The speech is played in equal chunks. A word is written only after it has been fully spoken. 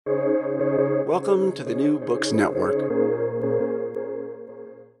Welcome to the New Books Network.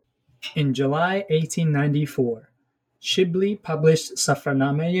 In July 1894, Shibli published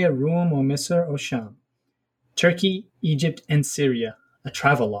Safarnameh Rum o Misr o Sham, Turkey, Egypt, and Syria, a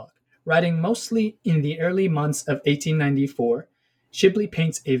travelogue. Writing mostly in the early months of 1894, Shibli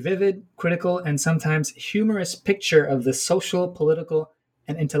paints a vivid, critical, and sometimes humorous picture of the social, political,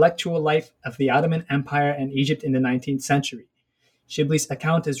 and intellectual life of the Ottoman Empire and Egypt in the 19th century. Shibli's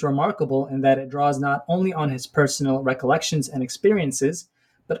account is remarkable in that it draws not only on his personal recollections and experiences,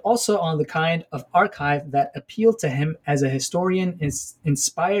 but also on the kind of archive that appealed to him as a historian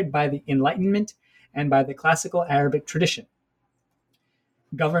inspired by the Enlightenment and by the classical Arabic tradition.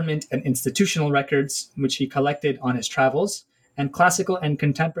 Government and institutional records, which he collected on his travels, and classical and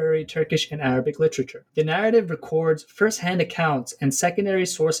contemporary Turkish and Arabic literature. The narrative records first-hand accounts and secondary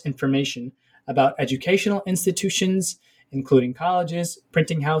source information about educational institutions, including colleges,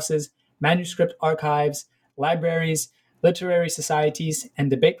 printing houses, manuscript archives, libraries, literary societies, and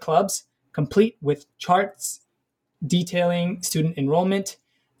debate clubs, complete with charts detailing student enrollment,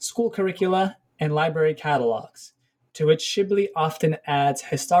 school curricula, and library catalogs, to which Shibli often adds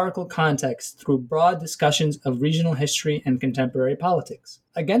historical context through broad discussions of regional history and contemporary politics.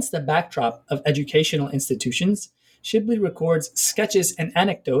 Against the backdrop of educational institutions, Shibli records sketches and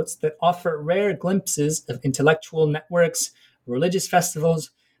anecdotes that offer rare glimpses of intellectual networks, religious festivals,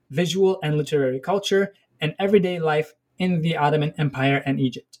 visual and literary culture, and everyday life in the Ottoman Empire and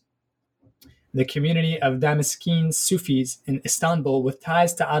Egypt. The community of Damascene Sufis in Istanbul with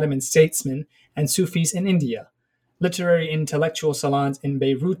ties to Ottoman statesmen and Sufis in India, literary intellectual salons in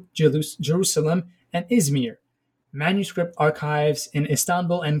Beirut, Jerusalem, and Izmir, manuscript archives in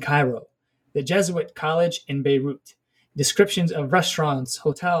Istanbul and Cairo, the Jesuit College in Beirut, descriptions of restaurants,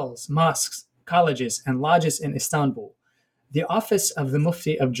 hotels, mosques, colleges, and lodges in Istanbul, the office of the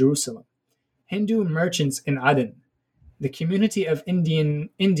Mufti of Jerusalem, Hindu merchants in Aden, the community of Indian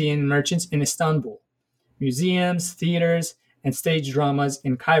merchants in Istanbul, museums, theaters, and stage dramas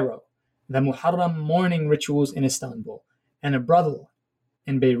in Cairo, the Muharram mourning rituals in Istanbul, and a brothel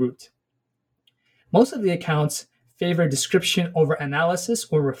in Beirut. Most of the accounts favor description over analysis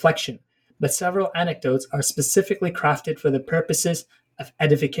or reflection, but several anecdotes are specifically crafted for the purposes of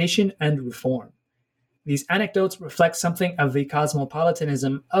edification and reform. These anecdotes reflect something of the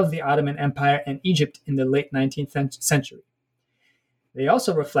cosmopolitanism of the Ottoman Empire and Egypt in the late 19th century. They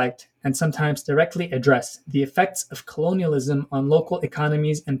also reflect, and sometimes directly address, the effects of colonialism on local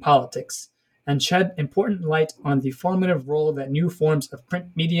economies and politics, and shed important light on the formative role that new forms of print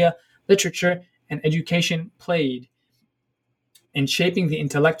media, literature, and education played in shaping the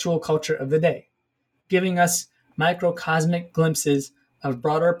intellectual culture of the day, giving us microcosmic glimpses of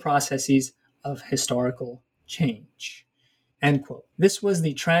broader processes of historical change. End quote. This was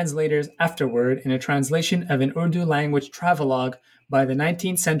the translator's afterword in a translation of an Urdu language travelogue by the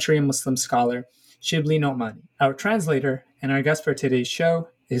 19th century Muslim scholar Shibli Numani. Our translator and our guest for today's show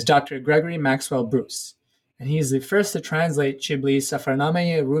is Dr. Gregory Maxwell Bruce, and he is the first to translate Shibli's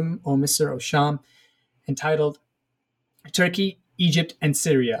Safarnameh Rum o Misr o Sham, entitled Turkey, Egypt, and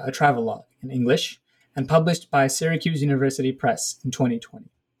Syria, a Travelogue in English, and published by Syracuse University Press in 2020.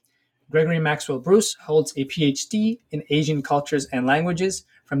 Gregory Maxwell Bruce holds a PhD in Asian Cultures and Languages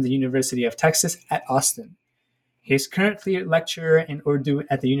from the University of Texas at Austin. He is currently a lecturer in Urdu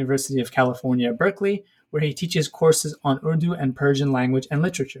at the University of California, Berkeley, where he teaches courses on Urdu and Persian language and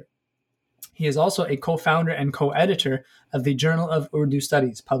literature. He is also a co-founder and co-editor of the Journal of Urdu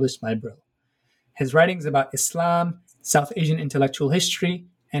Studies, published by Brill. His writings about Islam, South Asian intellectual history,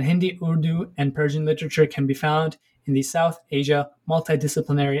 and Hindi, Urdu, and Persian literature can be found in the South Asia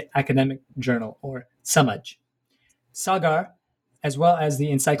Multidisciplinary Academic Journal, or SAMAJ, Sagar, as well as the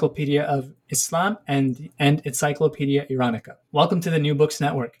Encyclopedia of Islam and Encyclopedia Iranica. Welcome to the New Books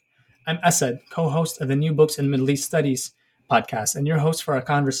Network. I'm Asad, co-host of the New Books in Middle East Studies podcast, and your host for our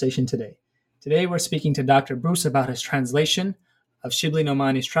conversation today. Today we're speaking to Dr. Bruce about his translation of Shibli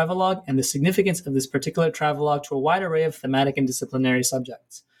Numani's travelogue and the significance of this particular travelogue to a wide array of thematic and disciplinary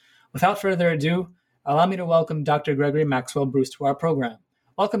subjects. Without further ado, allow me to welcome Dr. Gregory Maxwell Bruce to our program.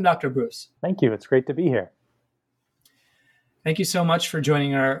 Welcome, Dr. Bruce. Thank you. It's great to be here. Thank you so much for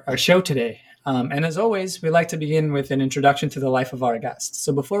joining our show today. And as always, we like to begin with an introduction to the life of our guests.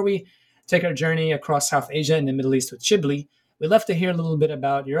 So before we take our journey across South Asia and the Middle East with Shibli, we'd love to hear a little bit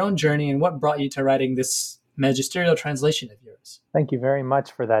about your own journey and what brought you to writing this magisterial translation of yours. Thank you very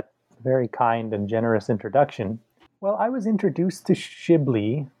much for that very kind and generous introduction. Well, I was introduced to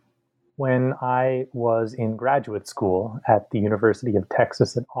Shibli when I was in graduate school at the University of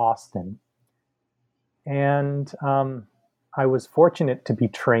Texas at Austin. And I was fortunate to be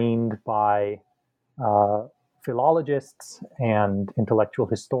trained by philologists and intellectual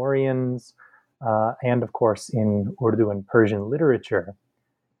historians, and of course in Urdu and Persian literature.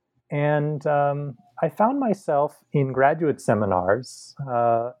 And I found myself in graduate seminars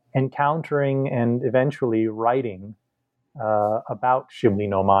encountering and eventually writing about Shibli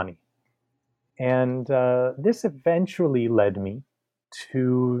Nomani. And this eventually led me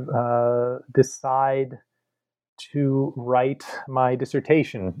to decide to write my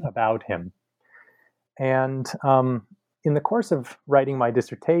dissertation about him. And in the course of writing my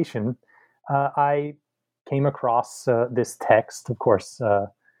dissertation, I came across this text. Of course,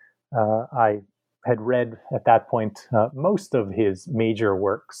 I had read at that point most of his major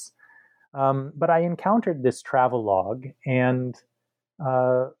works, but I encountered this travelogue and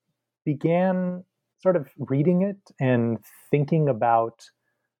began sort of reading it and thinking about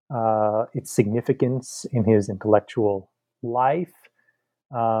its significance in his intellectual life.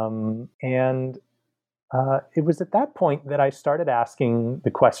 And it was at that point that I started asking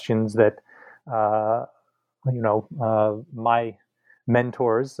the questions that, my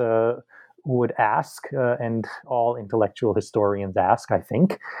mentors would ask, and all intellectual historians ask, I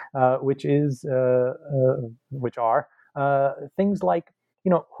think, which are things like,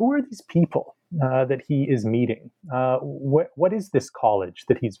 who are these people that he is meeting? What is this college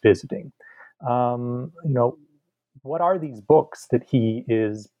that he's visiting? What are these books that he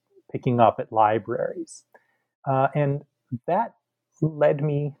is picking up at libraries? And that led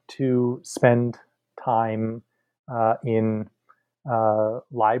me to spend time in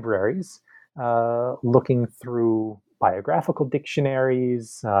libraries, looking through biographical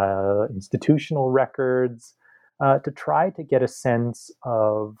dictionaries, institutional records, to try to get a sense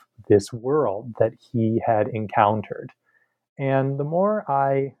of this world that he had encountered. And the more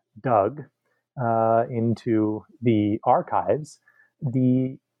I dug into the archives,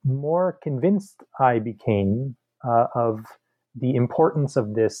 the more convinced I became of the importance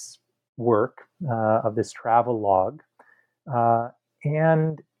of this work, of this travelogue,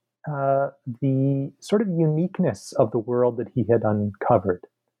 and the sort of uniqueness of the world that he had uncovered.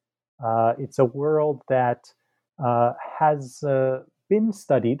 It's a world that has been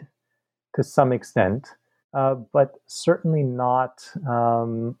studied to some extent, but certainly not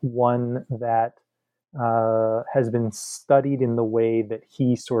one that has been studied in the way that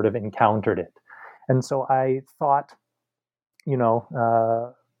he sort of encountered it. And so I thought,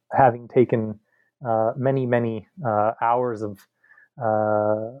 having taken many hours of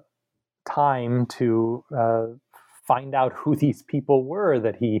time to find out who these people were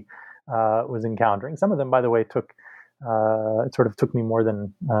that he was encountering. Some of them, by the way, it sort of took me more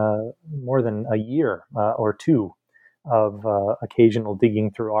than a year or two of occasional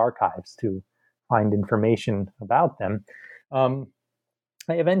digging through archives to find information about them.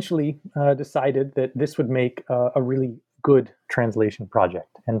 I eventually decided that this would make a really good translation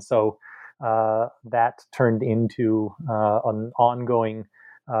project. And so that turned into an ongoing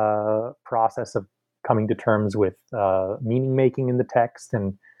process of coming to terms with meaning making in the text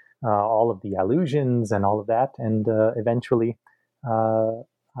and all of the allusions and all of that. And eventually I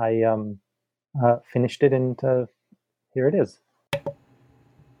finished it, and here it is.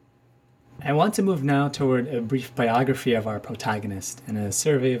 I want to move now toward a brief biography of our protagonist and a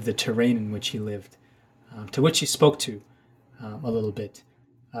survey of the terrain in which he lived, to which he spoke to a little bit.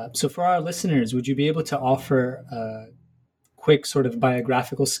 So for our listeners, would you be able to offer a quick sort of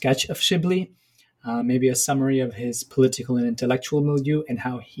biographical sketch of Shibli, maybe a summary of his political and intellectual milieu and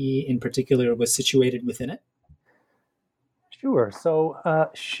how he in particular was situated within it? Sure. So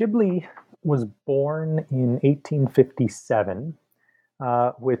Shibli was born in 1857,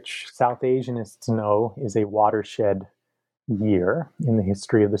 which South Asianists know is a watershed year in the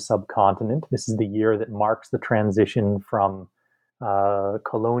history of the subcontinent. This is the year that marks the transition from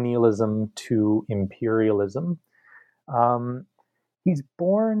colonialism to imperialism. He's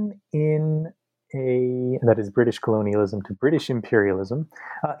born in that is British colonialism to British imperialism.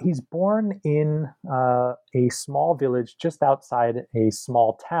 He's born in a small village just outside a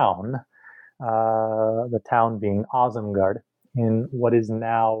small town, the town being Azamgarh, in what is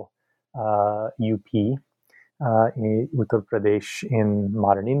now UP, Uttar Pradesh in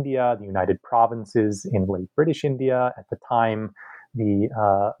modern India, the United Provinces in late British India, at the time the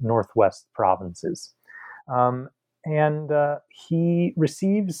Northwest Provinces. And he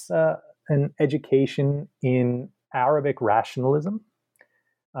receives an education in Arabic rationalism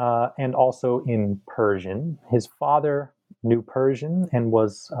and also in Persian. His father knew Persian and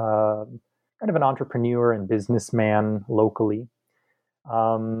was kind of an entrepreneur and businessman locally.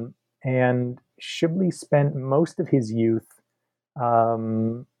 And Shibli spent most of his youth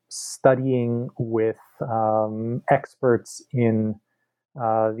studying with experts in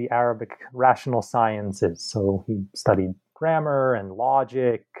the Arabic rational sciences. So he studied grammar and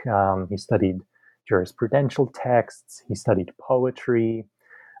logic. He studied jurisprudential texts. He studied poetry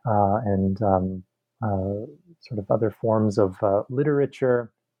and sort of other forms of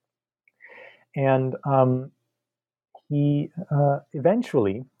literature. And he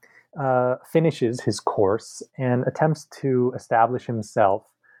eventually finishes his course and attempts to establish himself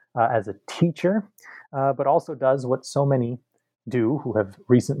as a teacher, but also does what so many do who have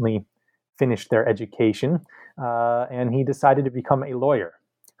recently finished their education, and he decided to become a lawyer.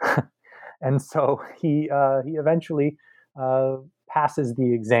 And so he eventually passes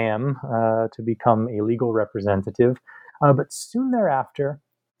the exam to become a legal representative, but soon thereafter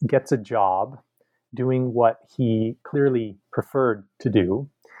gets a job doing what he clearly preferred to do,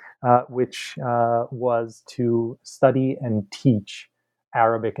 which was to study and teach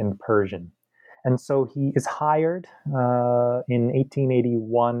Arabic and Persian. And so he is hired in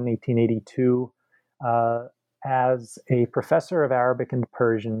 1881, 1882 as a professor of Arabic and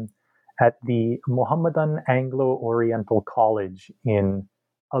Persian at the Mohammedan Anglo-Oriental College in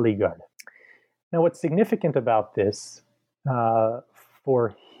Aligarh. Now, what's significant about this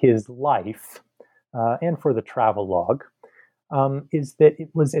for his life and for the travelogue is that it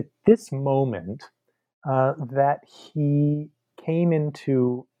was at this moment that he came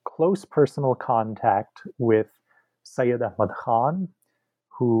into close personal contact with Sayyid Ahmad Khan,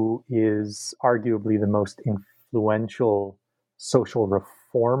 who is arguably the most influential social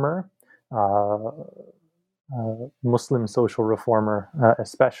reformer, Muslim social reformer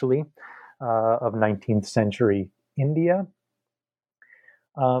especially, of 19th century India.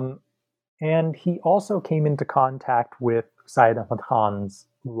 And he also came into contact with Sayyid Ahmad Khan's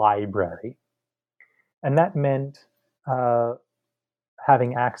library. And that meant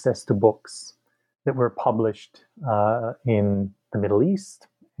having access to books that were published in the Middle East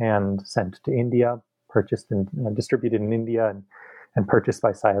and sent to India, purchased and distributed in India and purchased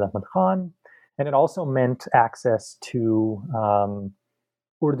by Sayyid Ahmad Khan. And it also meant access to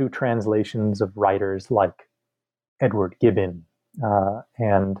Urdu translations of writers like Edward Gibbon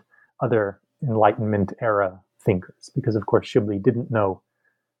and other Enlightenment era thinkers, because of course Shibli didn't know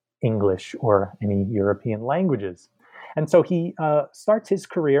English or any European languages. And so he starts his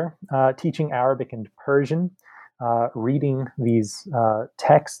career teaching Arabic and Persian, reading these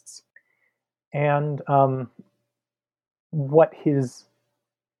texts. And what his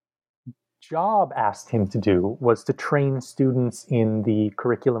job asked him to do was to train students in the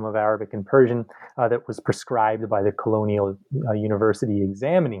curriculum of Arabic and Persian that was prescribed by the colonial university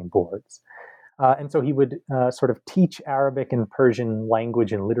examining boards. And so he would sort of teach Arabic and Persian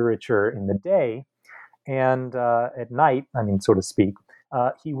language and literature in the day. And at night, so to speak,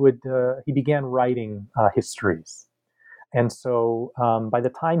 he began writing histories. And so by the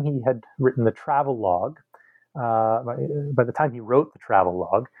time he had written the travelogue, by the time he wrote the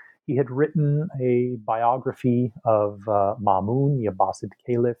travelogue, he had written a biography of Ma'mun, the Abbasid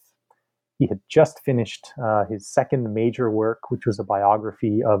Caliph. He had just finished his second major work, which was a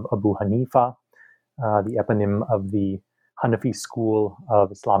biography of Abu Hanifa, the eponym of the Hanafi school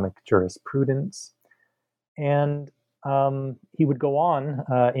of Islamic jurisprudence. And he would go on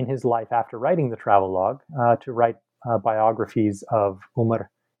in his life after writing the travelogue to write biographies of Umar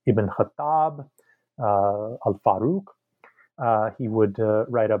ibn Khattab, al-Faruq. He would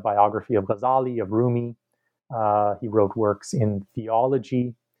write a biography of Ghazali, of Rumi. He wrote works in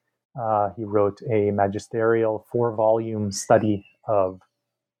theology. He wrote a magisterial 4-volume study of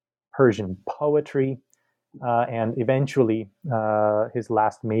Persian poetry. And eventually, his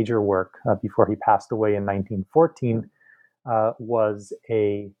last major work before he passed away in 1914 was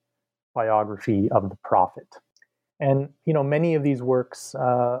a biography of the Prophet. And, many of these works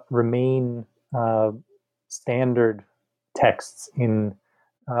remain standard texts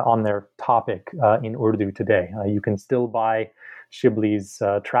on their topic in Urdu today. You can still buy Shibli's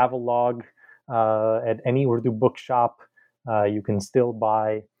travelogue at any Urdu bookshop. You can still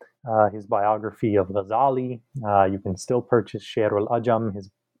buy his biography of Ghazali. You can still purchase Sher al-Ajam,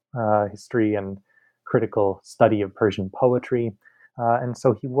 his history and critical study of Persian poetry. And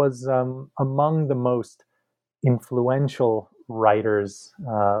so he was among the most influential writers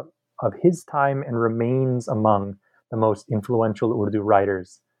of his time and remains among the most influential Urdu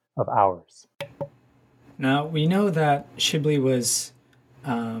writers of ours. Now, we know that Shibli was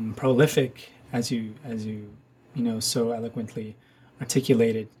prolific, as you so eloquently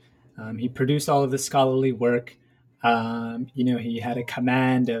articulated. He produced all of the scholarly work. He had a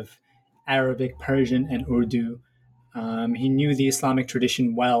command of Arabic, Persian, and Urdu. He knew the Islamic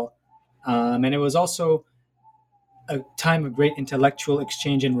tradition well. And it was also a time of great intellectual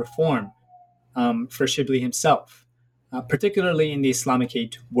exchange and reform for Shibli himself, particularly in the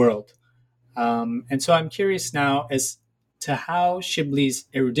Islamicate world. And so I'm curious now as to how Shibli's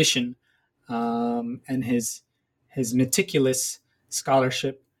erudition and his meticulous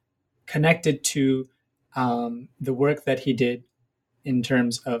scholarship connected to the work that he did in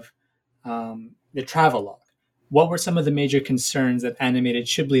terms of the travelogue. What were some of the major concerns that animated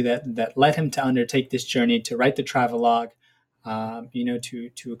Shibli that led him to undertake this journey to write the travelogue,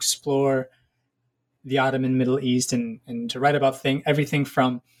 to explore the Ottoman Middle East and to write about everything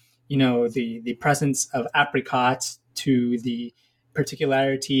from, the presence of apricots to the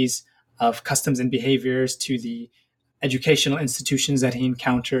particularities of customs and behaviors to the educational institutions that he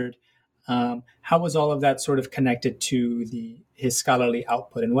encountered. How was all of that sort of connected to his scholarly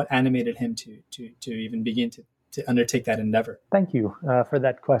output, and what animated him to even begin to undertake that endeavor? Thank you for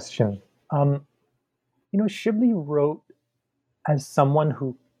that question. Shibli wrote as someone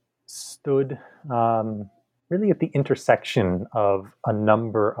who stood really at the intersection of a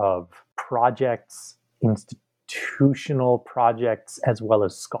number of projects, institutional projects, as well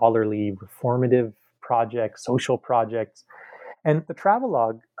as scholarly, reformative projects, social projects. And the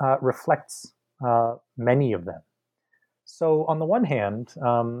travelogue reflects many of them. So on the one hand,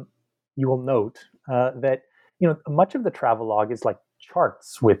 you will note that much of the travelogue is like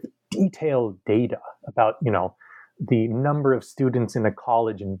charts with detailed data about the number of students in a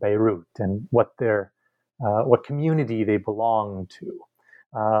college in Beirut and what community they belong to,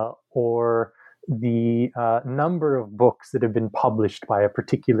 or the number of books that have been published by a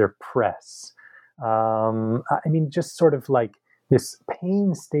particular press. Just sort of like this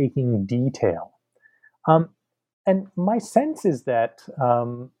painstaking detail. And my sense is that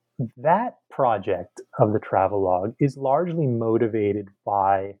that project of the travelogue is largely motivated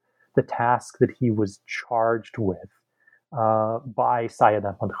by the task that he was charged with by Syed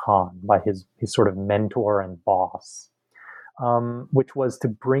Ahmad Khan, by his sort of mentor and boss, which was to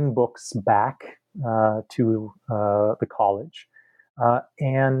bring books back to the college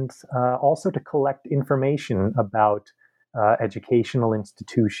and also to collect information about educational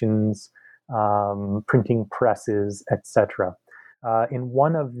institutions, printing presses, etc. In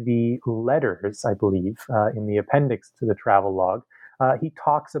one of the letters, I believe, in the appendix to the travelogue, he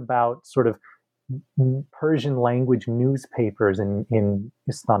talks about sort of Persian language newspapers in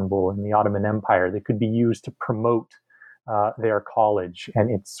Istanbul, in the Ottoman Empire, that could be used to promote their college and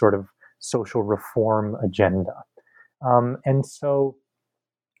its sort of social reform agenda. And so,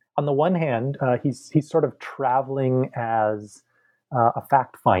 on the one hand, he's sort of traveling as a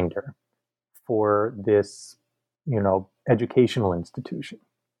fact finder for this, educational institution.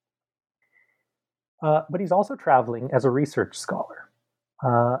 But he's also traveling as a research scholar.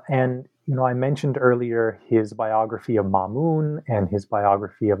 And I mentioned earlier his biography of Mamun and his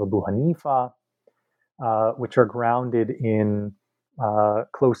biography of Abu Hanifa, which are grounded in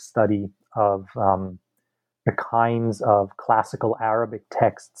close study of the kinds of classical Arabic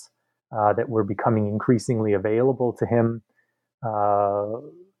texts that were becoming increasingly available to him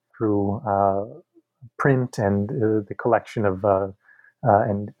through print and the collection of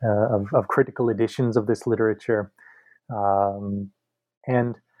critical editions of this literature.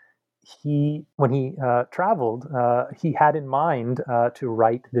 And when he traveled, he had in mind to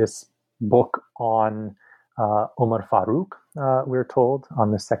write this book on Omar Farooq, we're told,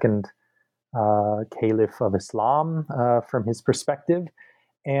 on the second caliph of Islam from his perspective.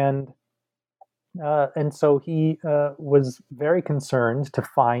 And so he was very concerned to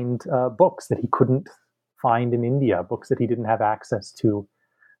find books that he couldn't find in India, books that he didn't have access to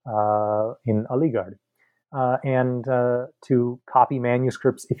in Aligarh. And to copy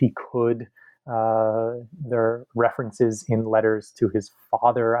manuscripts if he could. There are references in letters to his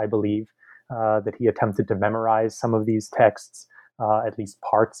father, I believe, that he attempted to memorize some of these texts, at least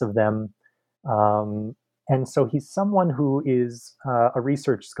parts of them. And so he's someone who is a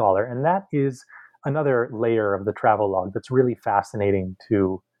research scholar, and that is another layer of the travelogue that's really fascinating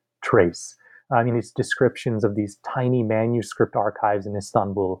to trace. His descriptions of these tiny manuscript archives in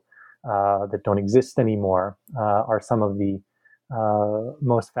Istanbul that don't exist anymore are some of the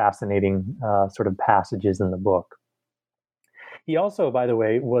most fascinating sort of passages in the book. He also, by the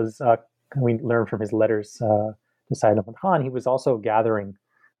way, was, we learn from his letters to Syed Ahmad Khan, he was also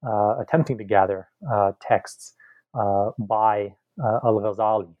attempting to gather texts by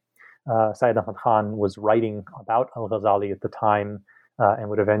al-Ghazali. Syed Ahmad Khan was writing about al-Ghazali at the time and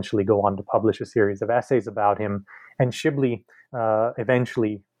would eventually go on to publish a series of essays about him. And Shibli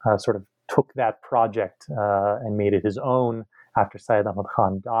eventually sort of took that project and made it his own after Syed Ahmad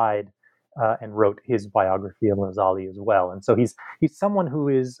Khan died, and wrote his biography of Ghazali as well. And so he's someone who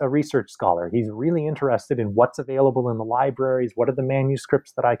is a research scholar. He's really interested in what's available in the libraries, what are the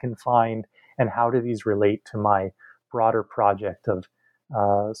manuscripts that I can find, and how do these relate to my broader project of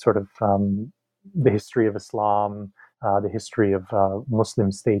the history of Islam, the history of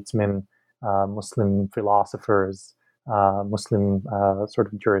Muslim statesmen, Muslim philosophers, Muslim sort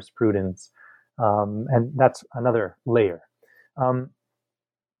of jurisprudence. And that's another layer.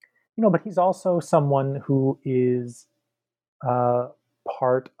 But he's also someone who is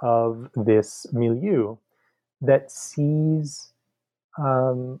part of this milieu that sees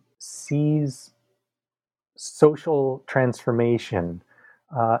social transformation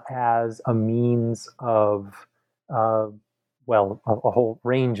as a means of a whole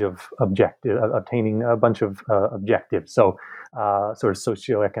range of obtaining a bunch of objectives. So sort of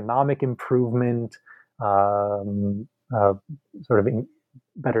socioeconomic improvement,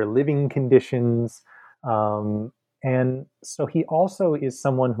 better living conditions. And so he also is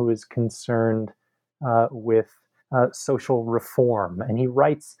someone who is concerned with social reform. And he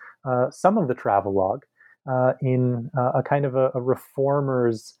writes some of the Travelogue in a kind of a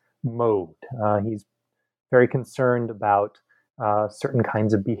reformer's mode. He's very concerned about certain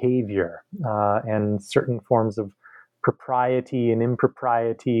kinds of behavior and certain forms of propriety and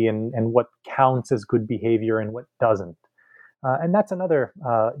impropriety, and what counts as good behavior and what doesn't. And that's another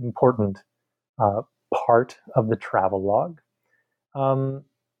important part of the Travelogue.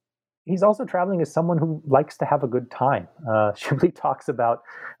 He's also traveling as someone who likes to have a good time. Shibli talks about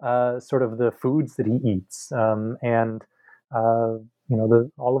sort of the foods that he eats, and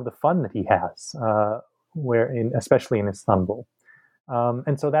all of the fun that he has, especially in Istanbul.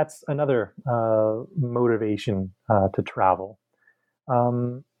 And so that's another motivation to travel.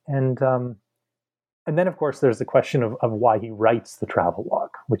 And then, of course, there's the question of why he writes the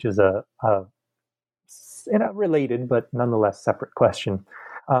Travelogue, which is a related but nonetheless separate question.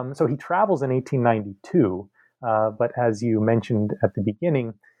 So he travels in 1892, but as you mentioned at the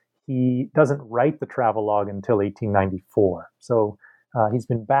beginning, he doesn't write the Travelogue until 1894. So he's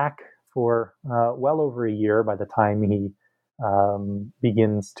been back for well over a year by the time he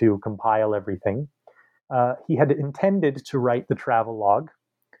begins to compile everything. He had intended to write the Travelogue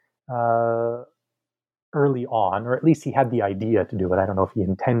early on, or at least he had the idea to do it. I don't know if he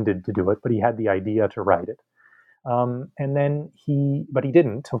intended to do it, but he had the idea to write it. But he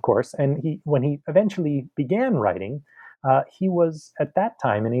didn't, of course. And when he eventually began writing, he was at that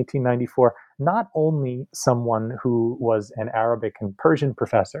time in 1894 not only someone who was an Arabic and Persian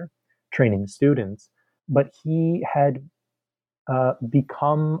professor training students, but he had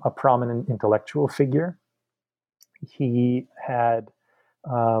become a prominent intellectual figure. He had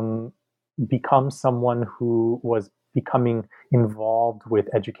become someone who was becoming involved with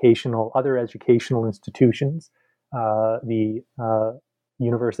other educational institutions, the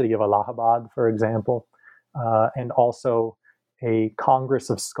University of Allahabad, for example, and also a Congress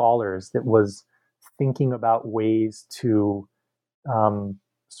of Scholars that was thinking about ways to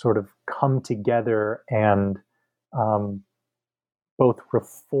sort of come together and both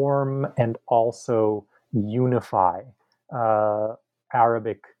reform and also unify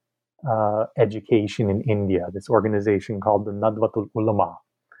Arabic education in India, this organization called the Nadwatul Ulama.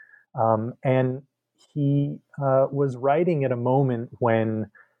 And he was writing at a moment when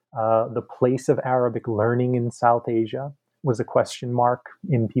the place of Arabic learning in South Asia was a question mark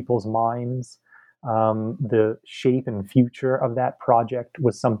in people's minds. The shape and future of that project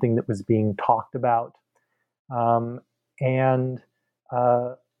was something that was being talked about. And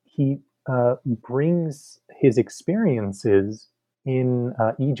he brings his experiences in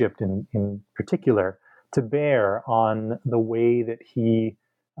Egypt in particular to bear on the way that he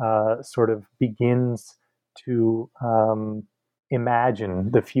sort of begins to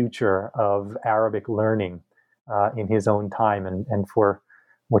imagine the future of Arabic learning in his own time, and for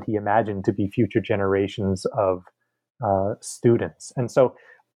what he imagined to be future generations of students. And so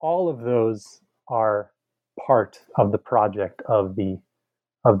all of those are part of the project of the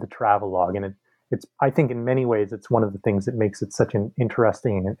Travelogue. And it's, I think in many ways, it's one of the things that makes it such an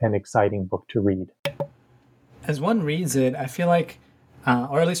interesting and exciting book to read. As one reads it, I feel like,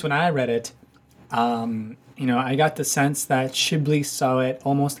 or at least when I read it, I got the sense that Shibli saw it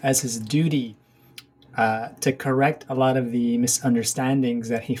almost as his duty to correct a lot of the misunderstandings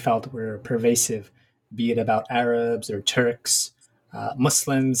that he felt were pervasive, be it about Arabs or Turks,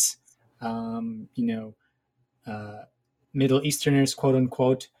 Muslims, Middle Easterners, quote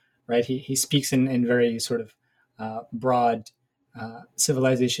unquote, right? He speaks in very sort of broad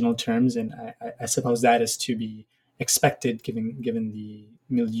civilizational terms, and I suppose that is to be expected given the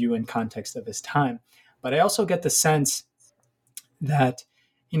milieu and context of his time. But I also get the sense that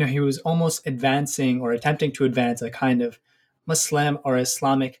he was almost advancing or attempting to advance a kind of Muslim or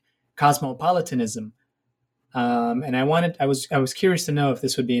Islamic cosmopolitanism. And I was curious to know if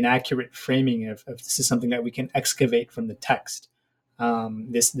this would be an accurate framing of this is something that we can excavate from the text.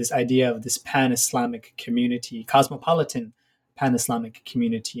 This idea of this pan-Islamic community, cosmopolitan pan-Islamic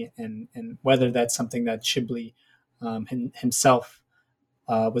community, and whether that's something that Shibli himself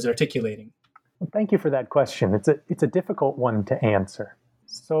was articulating. Well, thank you for that question. It's a difficult one to answer.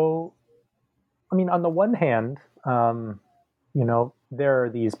 So, I mean, on the one hand, there are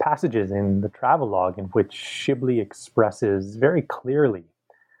these passages in the Travelogue in which Shibli expresses very clearly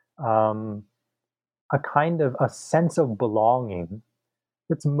a kind of a sense of belonging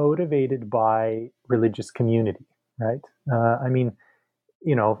that's motivated by religious community, right?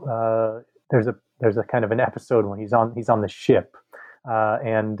 There's a kind of an episode when he's on the ship,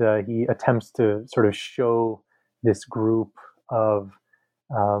 and he attempts to sort of show this group of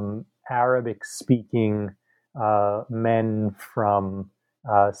Arabic-speaking men from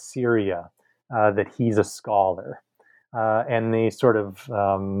Syria that he's a scholar, and they sort of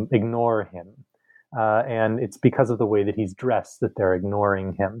ignore him. And it's because of the way that he's dressed that they're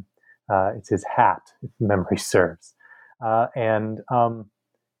ignoring him. It's his hat, if memory serves. But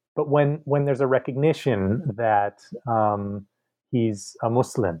when there's a recognition that he's a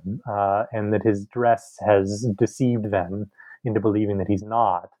Muslim and that his dress has deceived them into believing that he's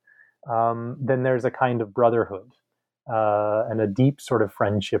not, then there's a kind of brotherhood and a deep sort of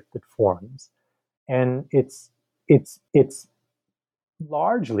friendship that forms. And it's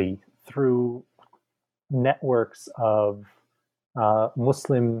largely through networks of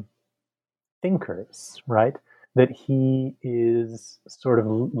Muslim thinkers, right, that he is sort of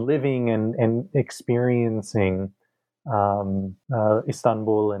living and experiencing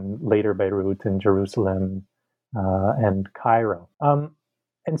Istanbul and later Beirut and Jerusalem and Cairo.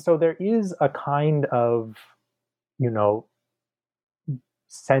 And so there is a kind of,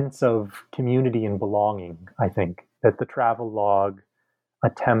 sense of community and belonging, I think, that the Travelogue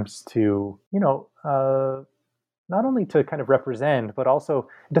attempts to, not only to kind of represent, but also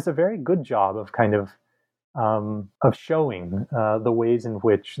does a very good job of kind of showing the ways in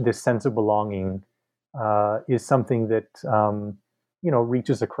which this sense of belonging is something that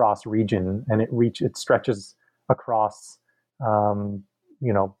reaches across region, and it stretches across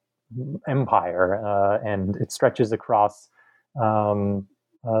empire, and it stretches across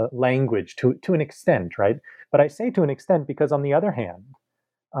language to an extent, right? But I say to an extent because on the other hand,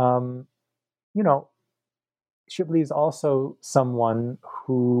 Shibli is also someone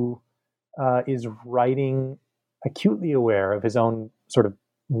who is writing acutely aware of his own sort of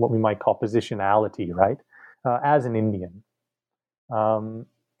what we might call positionality, right? As an Indian,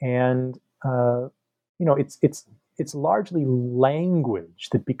 it's largely language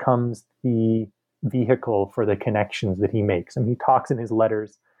that becomes the vehicle for the connections that he makes. And he talks in his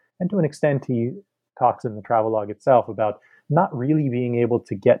letters, and to an extent he talks in the Travelogue itself about not really being able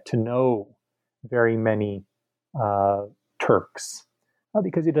to get to know very many Turks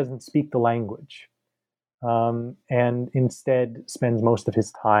because he doesn't speak the language, and instead spends most of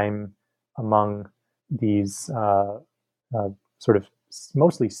his time among these sort of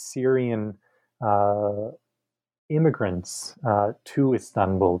mostly Syrian immigrants to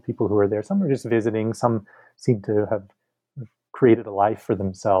Istanbul, people who are there. Some are just visiting, some seem to have created a life for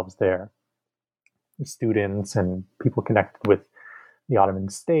themselves there, students and people connected with the Ottoman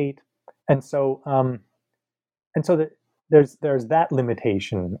state. And so that there's that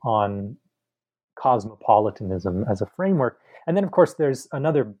limitation on cosmopolitanism as a framework. And then, of course, there's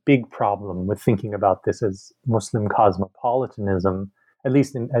another big problem with thinking about this as Muslim cosmopolitanism, at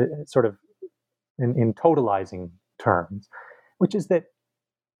least in sort of in totalizing terms, which is that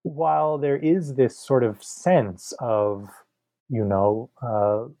while there is this sort of sense of,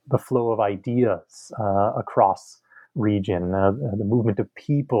 the flow of ideas across region, the movement of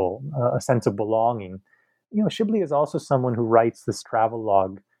people, a sense of belonging, Shibli is also someone who writes this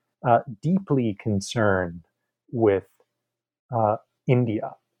Travelogue deeply concerned with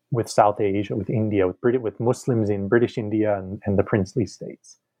India, with South Asia, with India, with Muslims in British India and the princely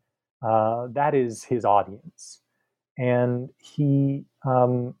states. That is his audience. And he,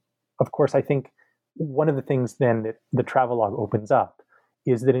 of course, I think one of the things then that the Travelogue opens up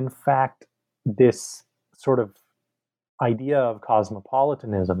is that, in fact, this sort of idea of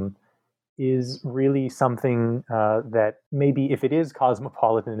cosmopolitanism is really something that maybe if it is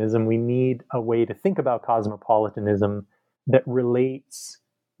cosmopolitanism, we need a way to think about cosmopolitanism that relates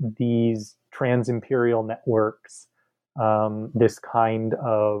these trans-imperial networks, this kind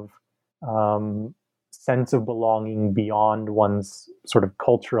of sense of belonging beyond one's sort of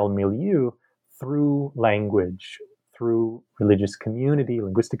cultural milieu through language, through religious community,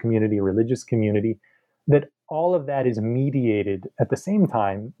 linguistic community, religious community, that all of that is mediated at the same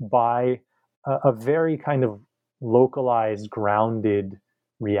time by a very kind of localized, grounded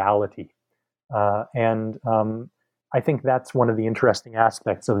reality. And I think that's one of the interesting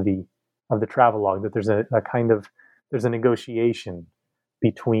aspects of the travelogue, that there's there's a negotiation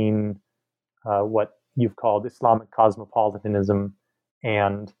between what you've called Islamic cosmopolitanism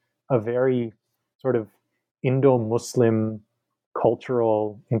and a very sort of Indo-Muslim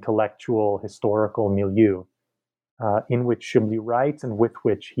cultural, intellectual, historical milieu in which Shibli writes and with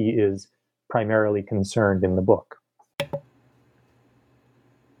which he is primarily concerned in the book.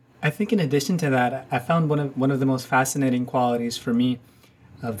 I think in addition to that, I found one of the most fascinating qualities for me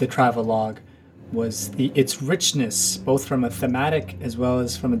of the travelogue was its richness, both from a thematic as well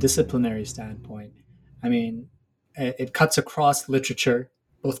as from a disciplinary standpoint. I mean, it cuts across literature,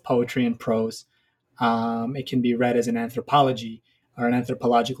 both poetry and prose. It can be read as an anthropology or an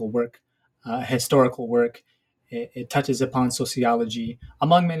anthropological work, a historical work. It touches upon sociology,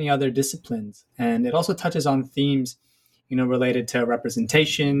 among many other disciplines. And it also touches on themes, related to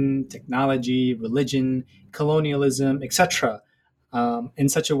representation, technology, religion, colonialism, etc., in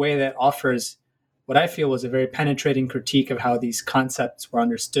such a way that offers what I feel was a very penetrating critique of how these concepts were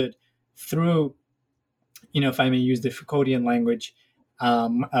understood through, if I may use the Foucauldian language,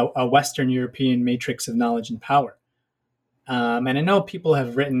 a Western European matrix of knowledge and power. And I know people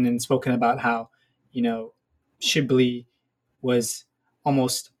have written and spoken about how, Shibli was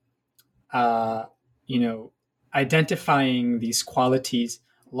almost, identifying these qualities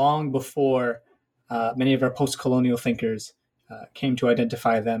long before many of our post-colonial thinkers came to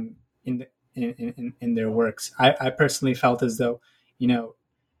identify them in their works. I personally felt as though,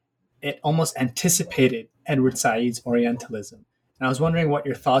 it almost anticipated Edward Said's Orientalism. And I was wondering what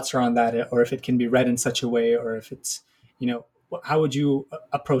your thoughts are on that, or if it can be read in such a way, or if it's, how would you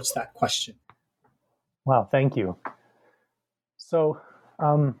approach that question? Wow, thank you. So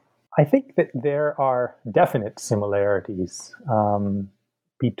I think that there are definite similarities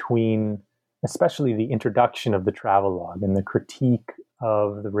between, especially the introduction of the travelogue and the critique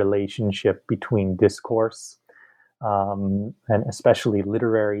of the relationship between discourse, and especially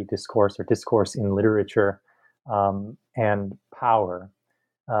literary discourse or discourse in literature, and power,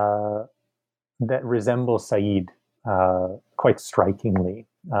 that resemble Said quite strikingly.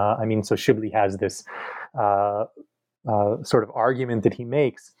 So Shibli has this sort of argument that he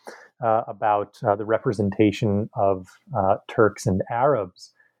makes about the representation of Turks and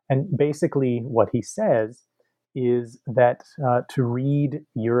Arabs. And basically what he says is that to read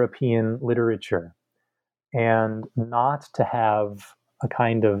European literature and not to have a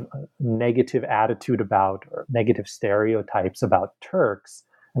kind of negative attitude about, or negative stereotypes about Turks,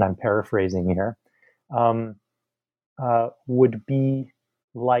 and I'm paraphrasing here, would be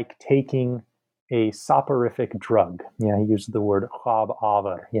like taking a soporific drug. Yeah, he used the word khab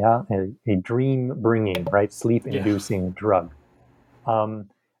avar, a dream-bringing, right, sleep-inducing drug,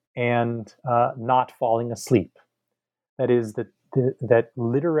 and not falling asleep. That is, that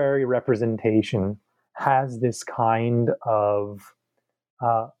literary representation has this kind of,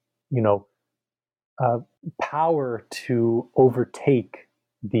 power to overtake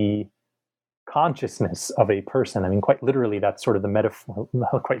the consciousness of a person. I mean, quite literally, that's sort of the metaphor,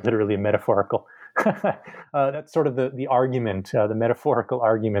 quite literally metaphorical. That's sort of the argument, the metaphorical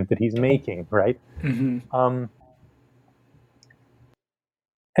argument that he's making, right? Mm-hmm.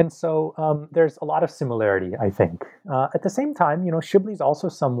 And so there's a lot of similarity, I think. At the same time, Shibli's also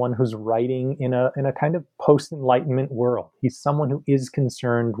someone who's writing in a kind of post-Enlightenment world. He's someone who is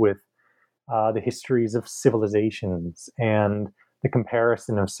concerned with the histories of civilizations and the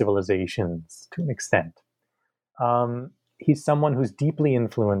comparison of civilizations to an extent. He's someone who's deeply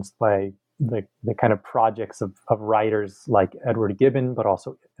influenced by the kind of projects of writers like Edward Gibbon, but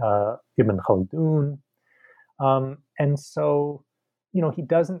also Ibn Khaldun. And so, he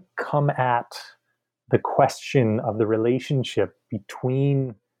doesn't come at the question of the relationship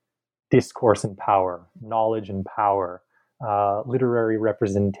between discourse and power, knowledge and power, literary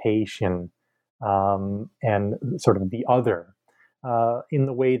representation, and sort of the other, in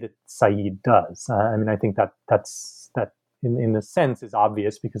the way that Said does. I think that's in a sense is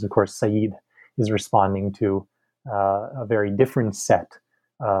obvious, because of course Said is responding to a very different set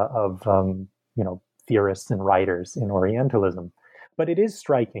of theorists and writers in Orientalism. But it is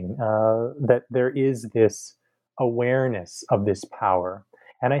striking that there is this awareness of this power.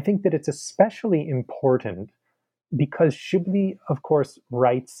 And I think that it's especially important because Shibli, of course,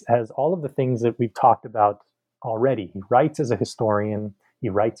 writes as all of the things that we've talked about already. He writes as a historian, he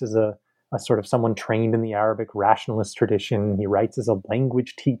writes as a sort of someone trained in the Arabic rationalist tradition, he writes as a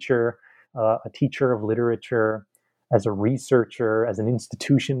language teacher, a teacher of literature, as a researcher, as an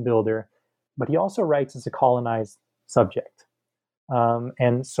institution builder, but he also writes as a colonized subject.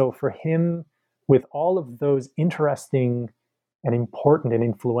 And so for him, with all of those interesting and important and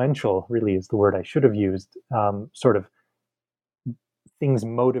influential, really is the word I should have used, sort of things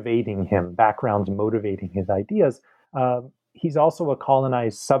motivating him, backgrounds motivating his ideas, he's also a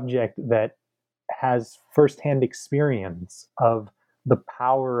colonized subject that has firsthand experience of the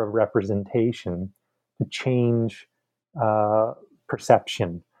power of representation to change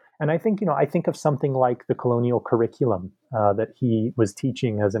perception. And I think, I think of something like the colonial curriculum that he was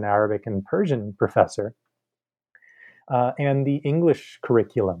teaching as an Arabic and Persian professor, and the English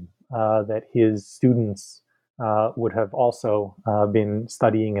curriculum that his students would have also been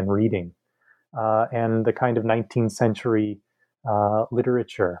studying and reading, and the kind of 19th century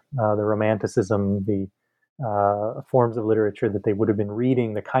literature, the Romanticism, the forms of literature that they would have been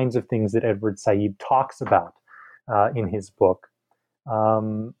reading, the kinds of things that Edward Said talks about in his book.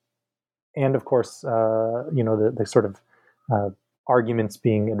 And of course, the sort of arguments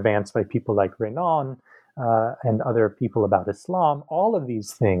being advanced by people like Renan and other people about Islam, all of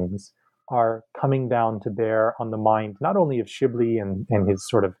these things are coming down to bear on the mind, not only of Shibli and his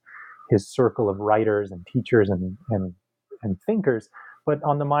sort of his circle of writers and teachers and thinkers, but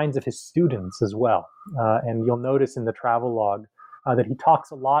on the minds of his students as well. And you'll notice in the Travelogue that he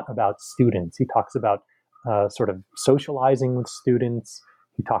talks a lot about students. He talks about sort of socializing with students.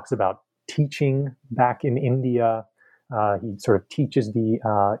 He talks about teaching back in India. He sort of teaches the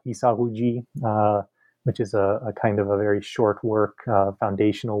Isaruji, which is a kind of a very short work,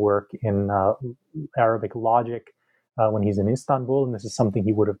 foundational work in Arabic logic when he's in Istanbul. And this is something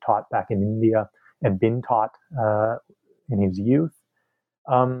he would have taught back in India and been taught in his youth.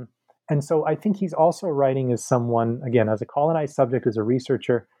 And so I think he's also writing as someone, again, as a colonized subject, as a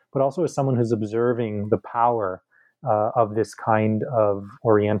researcher, but also as someone who's observing the power of this kind of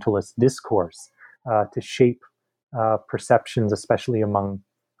Orientalist discourse to shape perceptions, especially among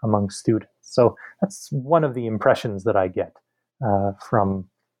students. So that's one of the impressions that I get from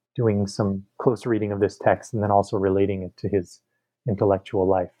doing some close reading of this text and then also relating it to his intellectual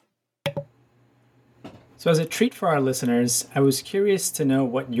life. So as a treat for our listeners, I was curious to know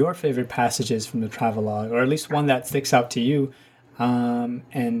what your favorite passage is from the Travelogue, or at least one that sticks out to you,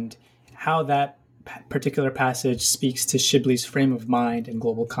 and how that particular passage speaks to Shibli's frame of mind and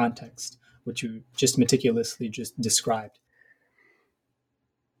global context, which you just meticulously just described.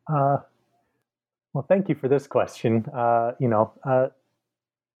 Well, thank you for this question.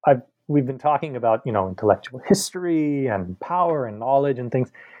 We've been talking about, intellectual history and power and knowledge and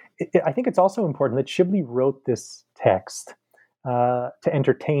things. I think it's also important that Shibli wrote this text to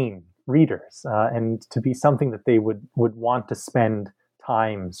entertain readers and to be something that they would want to spend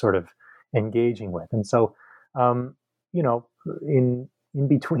time sort of engaging with. And so, in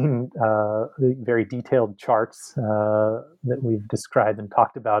between the very detailed charts that we've described and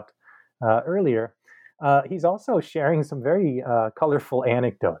talked about earlier, he's also sharing some very colorful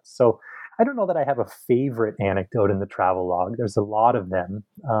anecdotes. So I don't know that I have a favorite anecdote in the Travelogue. There's a lot of them.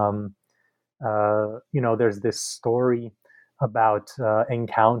 There's this story about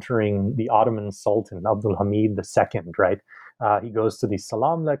encountering the Ottoman Sultan, Abdul Hamid II, right? He goes to the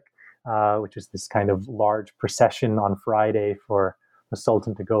Salamlek, which is this kind of large procession on Friday for the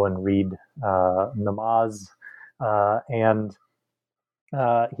Sultan to go and read namaz. And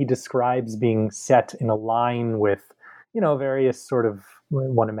he describes being set in a line with, various sort of,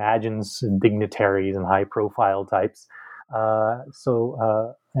 one imagines, dignitaries and high-profile types.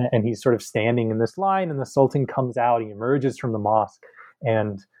 And he's sort of standing in this line, and the Sultan comes out. He emerges from the mosque,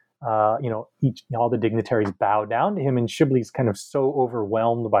 and all the dignitaries bow down to him. And Shibli's kind of so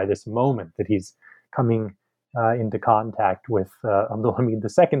overwhelmed by this moment that he's coming into contact with Abdul Hamid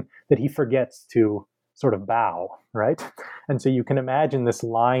II that he forgets to sort of bow, right? And so you can imagine this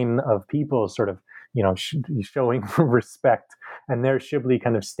line of people sort of, showing respect, and there's Shibli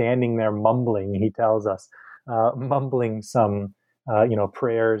kind of standing there mumbling, he tells us, mumbling some,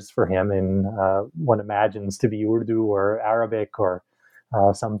 prayers for him in one imagines to be Urdu or Arabic or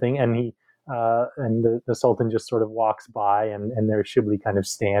something, and he and the Sultan just sort of walks by, and there's Shibli kind of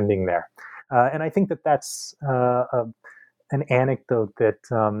standing there, and I think that that's an anecdote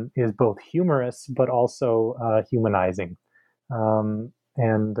that is both humorous but also humanizing.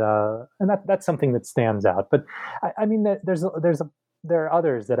 that's something that stands out. But I mean, there are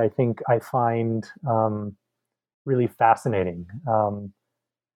others that I think I find really fascinating.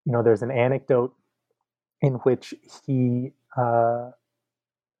 There's an anecdote in which he had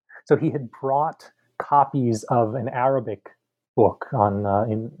brought copies of an Arabic book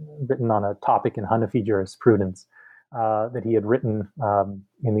written on a topic in Hanafi jurisprudence that he had written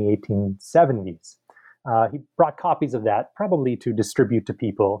in the 1870s. He brought copies of that, probably to distribute to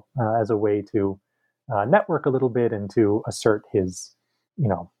people as a way to network a little bit and to assert his,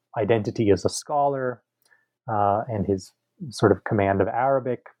 identity as a scholar and his sort of command of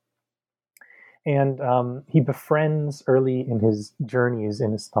Arabic. And he befriends, early in his journeys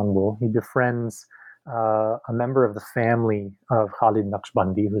in Istanbul, he befriends a member of the family of Khalid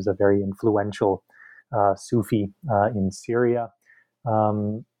Naqshbandi, who's a very influential Sufi in Syria,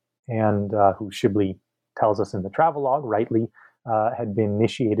 and who Shibli tells us in the Travelogue, rightly, had been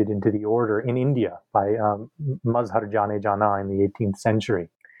initiated into the order in India by Mazhar Jane Jana in the 18th century.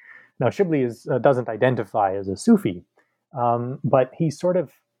 Now, Shibli doesn't identify as a Sufi, but he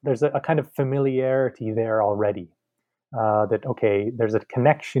there's a kind of familiarity there already, that, okay, there's a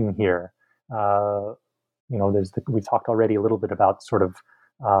connection here. We've talked already a little bit about sort of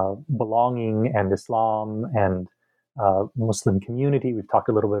belonging and Islam and Muslim community. We've talked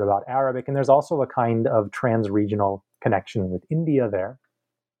a little bit about Arabic, and there's also a kind of trans-regional connection with India there.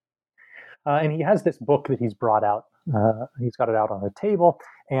 And he has this book that he's brought out. He's got it out on the table,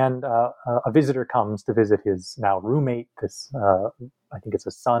 and a visitor comes to visit his now roommate, I think it's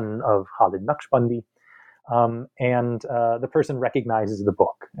a son of Khalid Naqshbandi. And the person recognizes the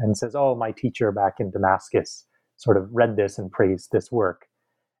book and says, "Oh, my teacher back in Damascus sort of read this and praised this work."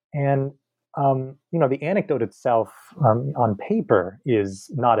 And the anecdote itself on paper is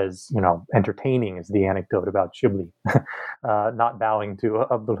not as entertaining as the anecdote about Shibli not bowing to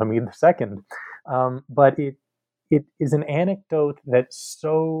Abdul Hamid II, but it is an anecdote that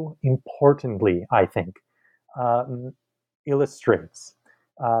so importantly, I think, illustrates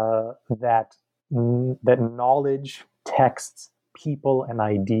that knowledge, texts, people, and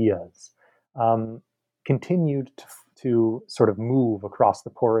ideas continued to sort of move across the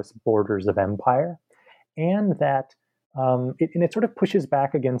porous borders of empire, and that it sort of pushes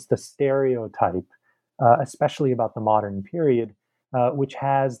back against the stereotype, especially about the modern period, which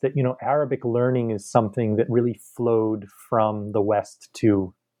has that Arabic learning is something that really flowed from the West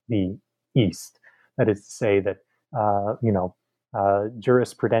to the East. That is to say that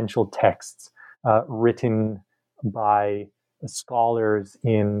jurisprudential texts written by scholars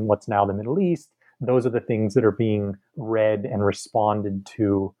in what's now the Middle East, those are the things that are being read and responded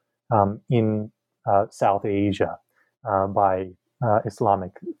to in South Asia by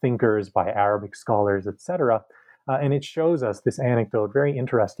Islamic thinkers, by Arabic scholars, etc. And it shows us this anecdote very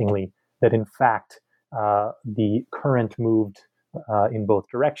interestingly that in fact the current moved in both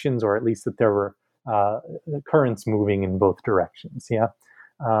directions, or at least that there were currents moving in both directions. Yeah.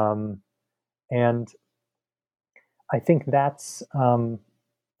 And I think that's an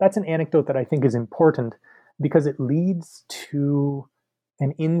anecdote that I think is important because it leads to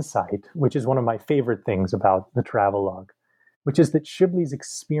an insight, which is one of my favorite things about the Travelogue, which is that Shibli's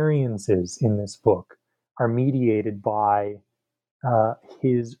experiences in this book are mediated by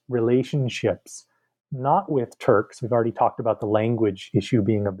his relationships, not with Turks. We've already talked about the language issue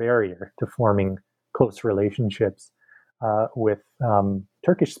being a barrier to forming close relationships with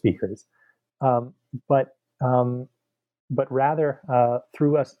Turkish speakers, but rather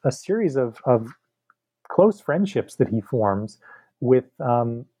through a series of close friendships that he forms with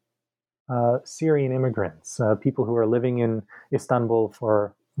Syrian immigrants, people who are living in Istanbul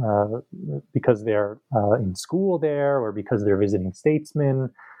because they're in school there, or because they're visiting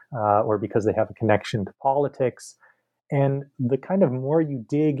statesmen, or because they have a connection to politics. And the kind of more you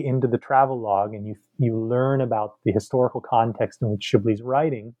dig into the Travelogue and you learn about the historical context in which Shibli's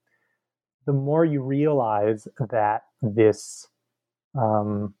writing, the more you realize that this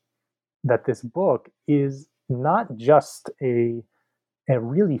book is not just a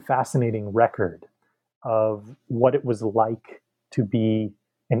really fascinating record of what it was like to be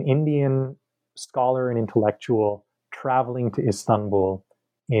an Indian scholar and intellectual traveling to Istanbul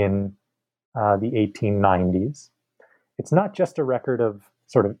in the 1890s. It's not just a record of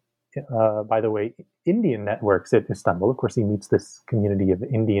sort of, by the way, Indian networks at Istanbul. Of course, he meets this community of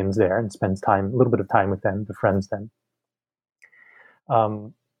Indians there and spends a little bit of time with them, befriends them.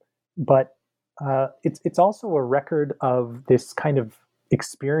 But it's also a record of this kind of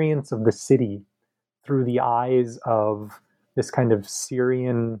experience of the city through the eyes of this kind of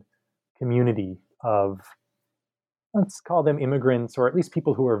Syrian community of let's call them immigrants, or at least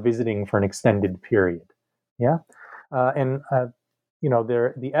people who are visiting for an extended period. Yeah, and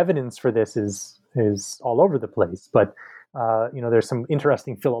the evidence for this is all over the place, but there's some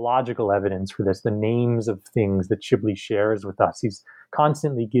interesting philological evidence for this. The names of things that Shibli shares with us. He's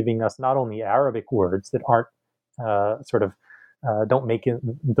constantly giving us not only Arabic words that aren't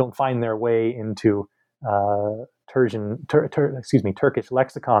don't find their way into Turkish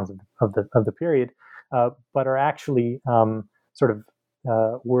lexicons of the period, but are actually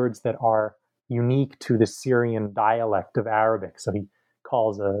words that are unique to the Syrian dialect of Arabic. So he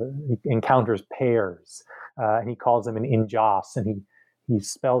encounters pairs, and he calls them an injas, and he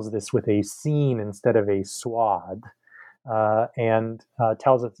spells this with a sin instead of a swad, and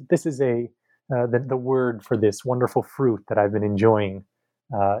tells us that this is the word for this wonderful fruit that I've been enjoying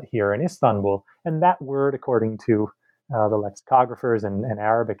here in Istanbul. And that word, according to the lexicographers and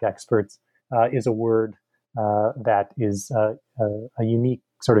Arabic experts, is a word that is a unique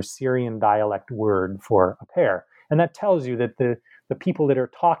sort of Syrian dialect word for a pair. And that tells you that the people that are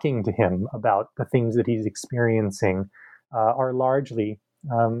talking to him about the things that he's experiencing are largely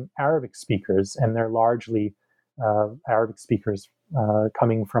Arabic speakers, and they're largely Arabic speakers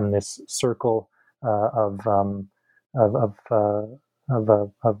coming from this circle of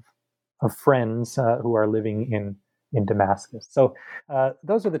friends who are living in Damascus. So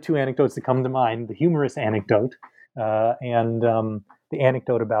those are the two anecdotes that come to mind: the humorous anecdote and the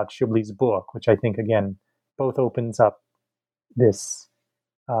anecdote about Shibli's book, which I think again both opens up this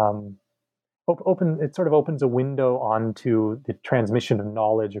it sort of opens a window onto the transmission of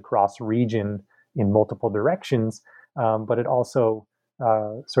knowledge across region in multiple directions, but it also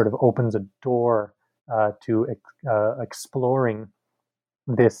sort of opens a door to exploring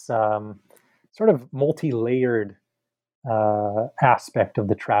this sort of multi-layered aspect of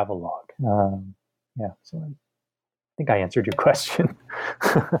the travelogue. So I think I answered your question.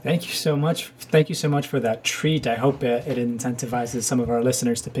 Thank you so much. Thank you so much for that treat. I hope it incentivizes some of our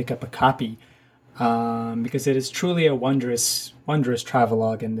listeners to pick up a copy, because it is truly a wondrous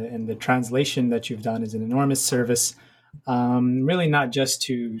travelogue, and the translation that you've done is an enormous service, really not just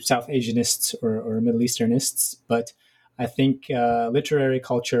to South Asianists or Middle Easternists, but I think literary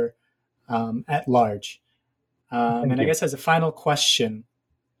culture at large. And I guess as a final question,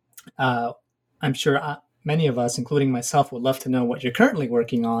 I'm sure many of us, including myself, would love to know what you're currently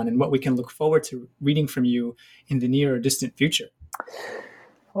working on and what we can look forward to reading from you in the near or distant future.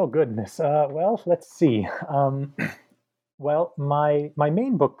 Oh, goodness. Well, let's see. Well, my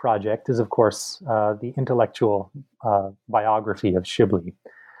main book project is, of course, the intellectual biography of Shibli.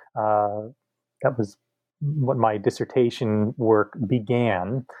 That was what my dissertation work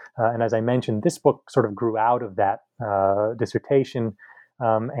began. And as I mentioned, this book sort of grew out of that dissertation,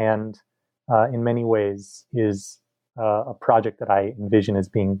 and in many ways is a project that I envision as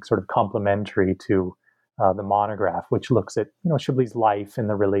being sort of complementary to the monograph, which looks at Shibli's life and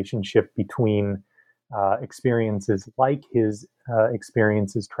the relationship between experiences like his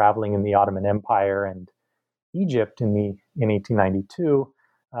experiences traveling in the Ottoman Empire and Egypt in 1892,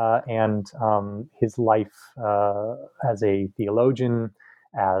 and his life as a theologian,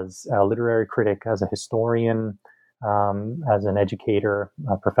 as a literary critic, as a historian, as an educator,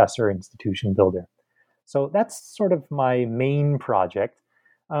 a professor, institution builder. So that's sort of my main project.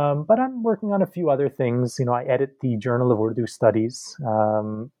 But I'm working on a few other things. I edit the Journal of Urdu Studies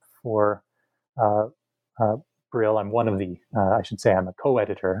for Brill. I'm one of the, I should say I'm a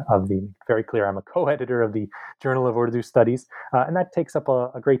co-editor of I'm a co-editor of the Journal of Urdu Studies. And that takes up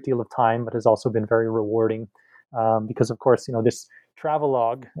a great deal of time, but has also been very rewarding because, of course, this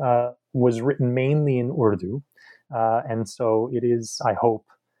travelogue was written mainly in Urdu. And so it is, I hope,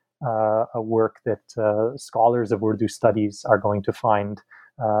 a work that scholars of Urdu studies are going to find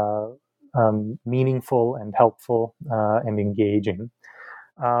meaningful and helpful and engaging.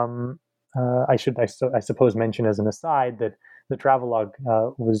 I suppose mention as an aside that the travelogue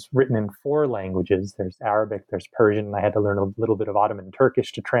was written in 4 languages. There's Arabic, there's Persian. I had to learn a little bit of Ottoman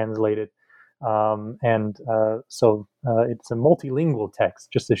Turkish to translate it. So it's a multilingual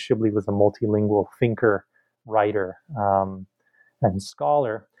text, just as Shibli was a multilingual thinker, writer, and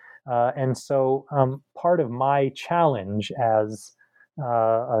scholar. And so part of my challenge as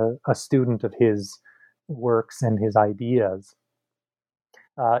a student of his works and his ideas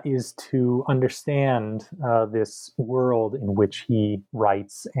is to understand this world in which he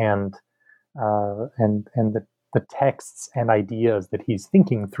writes and the texts and ideas that he's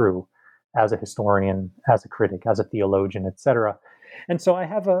thinking through as a historian, as a critic, as a theologian, etc. And so I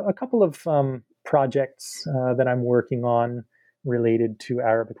have a couple of projects that I'm working on. related to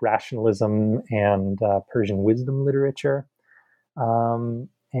Arabic rationalism and Persian wisdom literature.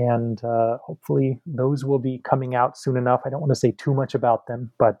 And hopefully those will be coming out soon enough. I don't want to say too much about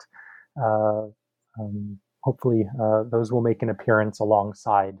them, but hopefully those will make an appearance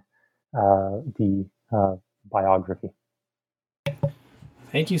alongside the biography.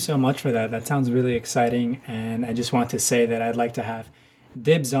 Thank you so much for that. That sounds really exciting. And I just want to say that I'd like to have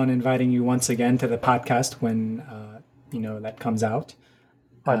dibs on inviting you once again to the podcast when, that comes out.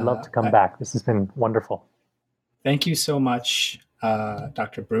 I'd love to come back. This has been wonderful. Thank you so much,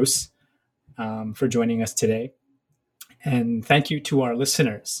 Dr. Bruce, for joining us today. And thank you to our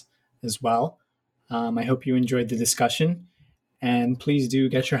listeners as well. I hope you enjoyed the discussion. And please do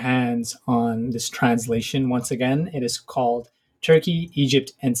get your hands on this translation. Once again, it is called Turkey,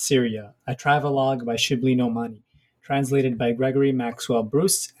 Egypt, and Syria, a Travelogue by Shibli Numani, translated by Gregory Maxwell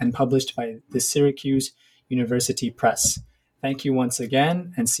Bruce and published by the Syracuse University Press. Thank you once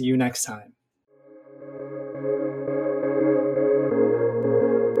again, and see you next time.